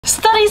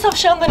Studies have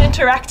shown that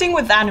interacting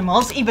with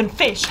animals, even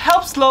fish,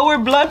 helps lower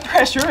blood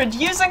pressure,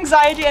 reduce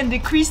anxiety and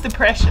decrease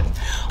depression.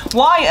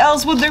 Why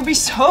else would there be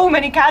so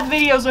many cat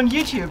videos on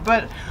YouTube?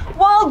 But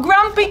while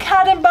Grumpy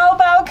Cat and Bow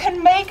Bow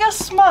can make us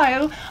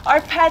smile, our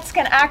pets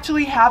can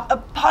actually have a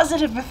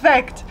positive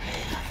effect.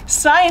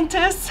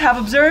 Scientists have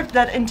observed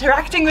that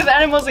interacting with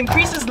animals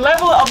increases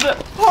level of the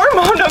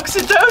hormone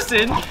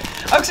oxytocin.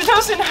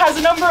 Oxytocin has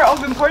a number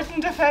of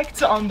important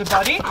effects on the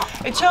body.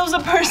 It shows a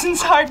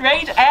person's heart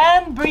rate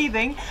and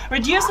breathing,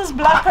 reduces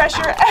blood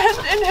pressure, and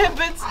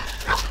inhibits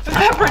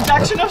the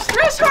production of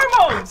stress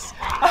hormones.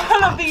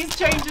 All of these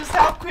changes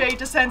help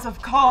create a sense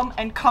of calm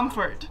and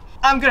comfort.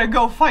 I'm gonna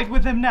go fight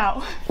with them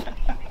now.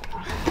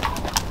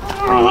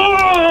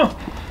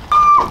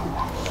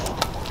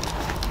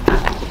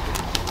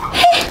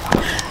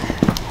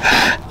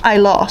 I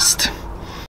lost.